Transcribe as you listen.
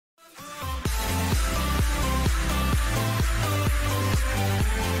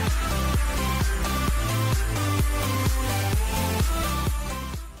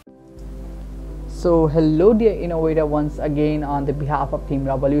So hello dear innovator, once again on the behalf of team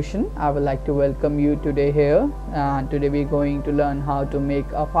Robolution, I would like to welcome you today here, and today we're going to learn how to make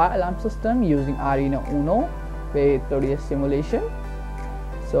a fire alarm system using Arduino Uno with Proteus Simulation.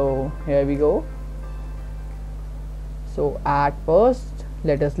 So here we go. So at first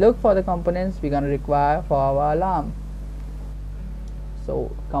let us look for the components we're going to require for our alarm. So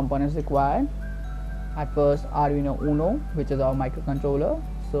components required, at first Arduino Uno, which is our microcontroller,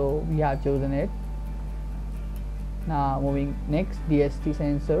 so we have chosen it. Now moving next, DHT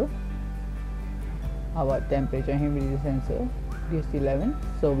sensor, our temperature humidity sensor, DHT11,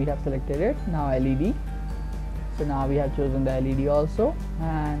 so we have selected it. Now LED, so now we have chosen the LED also,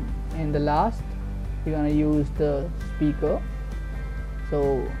 and in the last we're gonna use the speaker.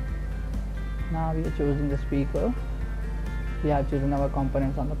 So now we are choosing the speaker. We have chosen our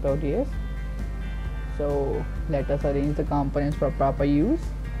components on the Proteus. So let us arrange the components for proper use.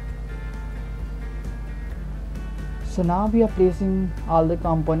 So now we are placing all the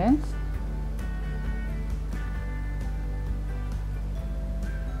components.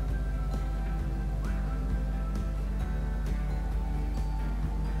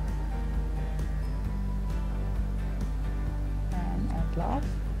 And at last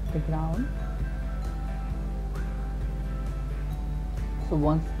the ground. So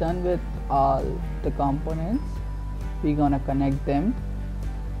once done with all the components, we're gonna connect them.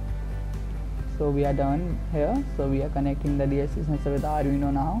 So we are done here. So we are connecting the DHT sensor with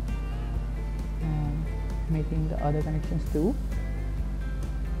Arduino now, and making the other connections too.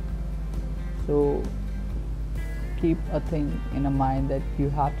 So keep a thing in a mind that you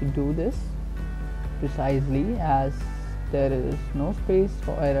have to do this precisely, as there is no space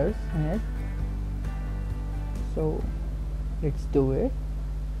for errors in it. So let's do it.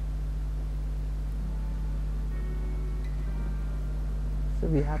 So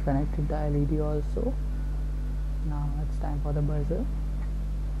we have connected the LED also. Now it's time for the buzzer.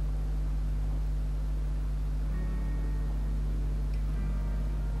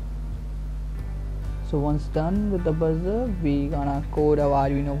 So once done with the buzzer, we gonna code our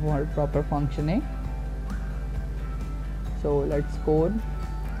Arduino for proper functioning. So let's code.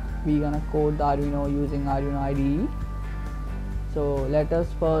 We gonna code the Arduino using Arduino IDE. So let us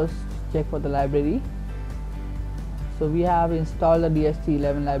first check for the library. So we have installed the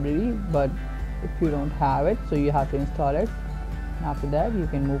DHT11 library, but if you don't have it, so you have to install it. After that you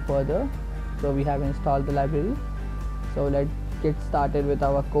can move further. So we have installed the library. So let's get started with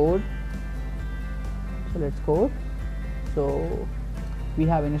our code. So let's code. So we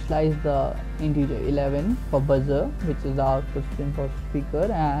have initialized the integer 11 for buzzer, which is the output pin for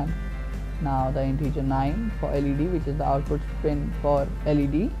speaker, and now the integer 9 for LED, which is the output pin for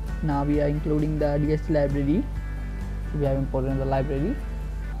LED. Now we are including the DHT library. So we have imported the library.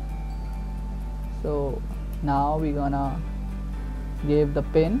 So now we're gonna give the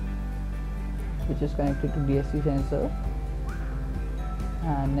pin which is connected to DHT sensor,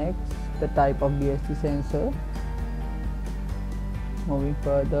 and next the type of DHT sensor. Moving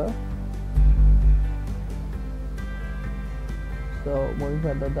further, so moving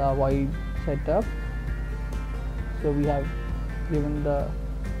further, the void setup. So we have given the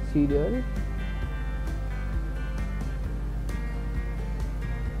serial.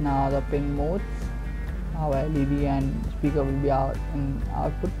 Now the pin modes, our LED and speaker will be out in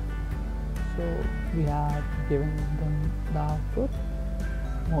output. So we have given them the output.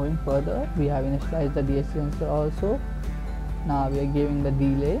 Moving further, we have initialized the DHT sensor also. Now we are giving the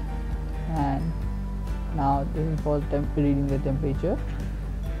delay, and now this is for reading the temperature.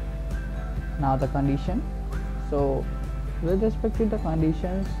 Now the condition. So with respect to the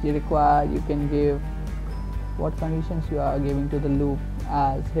conditions you require, you can give what conditions you are giving to the loop,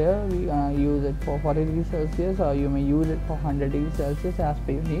 as here we use it for 40 degrees Celsius, or you may use it for 100 degrees Celsius as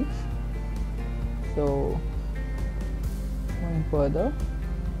per your needs. So going further,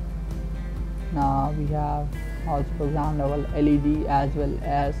 now we have also programmed our LED as well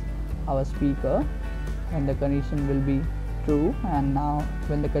as our speaker when the condition will be true, and now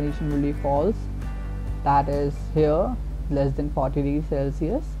when the condition will be false, that is here less than 40 degrees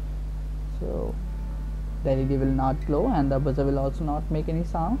Celsius, so the LED will not glow and the buzzer will also not make any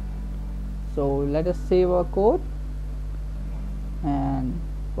sound. So let us save our code, and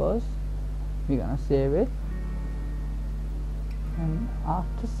first we're gonna save it, and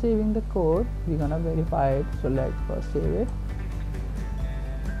after saving the code we're gonna verify it. So let's first save it.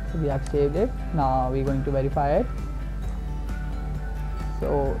 So we have saved it. Now we're going to verify it.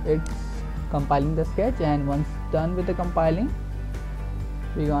 So it's compiling the sketch, and once done with the compiling,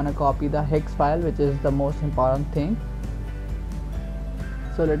 we're gonna copy the hex file, which is the most important thing.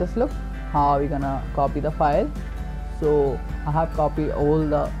 So let us look how we're gonna copy the file. So I have copied all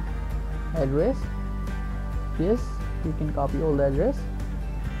the address. Yes, you can copy all the address.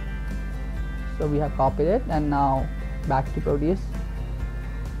 So we have copied it, and now back to Proteus.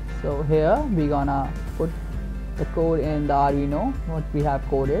 So here we're gonna put the code in the Arduino what we have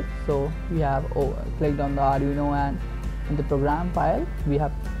coded. So we have clicked on the Arduino, and in the program file we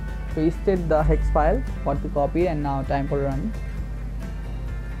have pasted the hex file what we copied, and now time for run.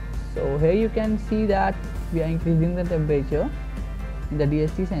 So here you can see that we are increasing the temperature in the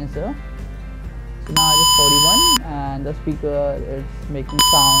DHT sensor. So now it is 41, and the speaker is making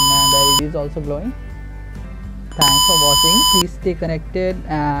sound, and the LED is also glowing. Thanks for watching. Please stay connected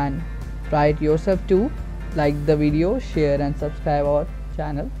and try it yourself too. Like the video, share and subscribe our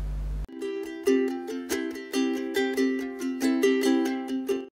channel.